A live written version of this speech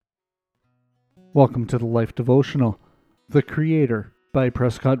Welcome to the Life Devotional, The Creator by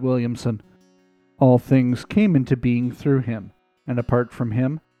Prescott Williamson. All things came into being through him, and apart from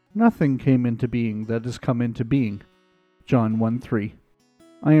him, nothing came into being that has come into being. John 1:3.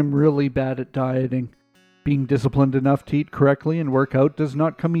 I am really bad at dieting. Being disciplined enough to eat correctly and work out does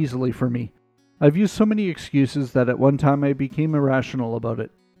not come easily for me. I've used so many excuses that at one time I became irrational about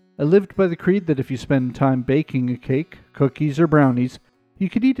it. I lived by the creed that if you spend time baking a cake, cookies, or brownies, you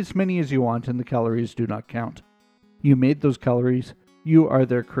could eat as many as you want and the calories do not count. You made those calories. You are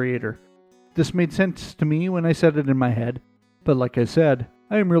their creator. This made sense to me when I said it in my head, but like I said,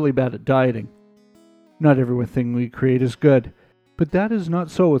 I am really bad at dieting. Not everything we create is good, but that is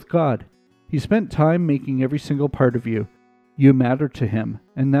not so with God. He spent time making every single part of you. You matter to him,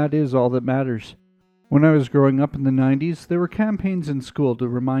 and that is all that matters. When I was growing up in the 90s, there were campaigns in school to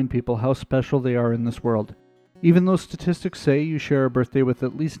remind people how special they are in this world. Even though statistics say you share a birthday with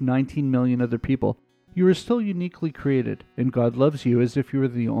at least 19 million other people, you are still uniquely created, and God loves you as if you were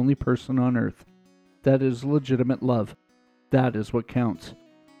the only person on earth. That is legitimate love. That is what counts.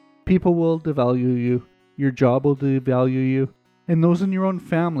 People will devalue you, your job will devalue you, and those in your own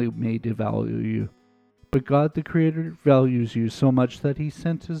family may devalue you. But God the Creator values you so much that He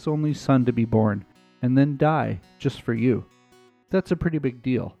sent His only Son to be born, and then die just for you. That's a pretty big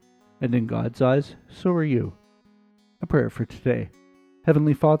deal, and in God's eyes, so are you. A prayer for today.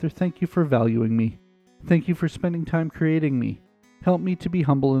 Heavenly Father, thank you for valuing me. Thank you for spending time creating me. Help me to be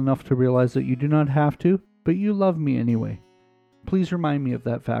humble enough to realize that you do not have to, but you love me anyway. Please remind me of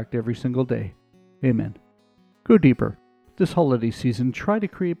that fact every single day. Amen. Go deeper. This holiday season, try to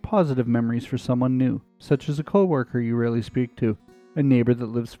create positive memories for someone new, such as a coworker you rarely speak to, a neighbor that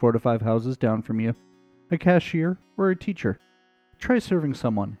lives 4 to 5 houses down from you, a cashier, or a teacher. Try serving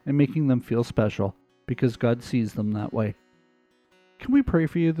someone and making them feel special, because God sees them that way. Can we pray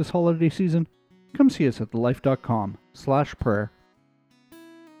for you this holiday season? Come see us at thelife.com/prayer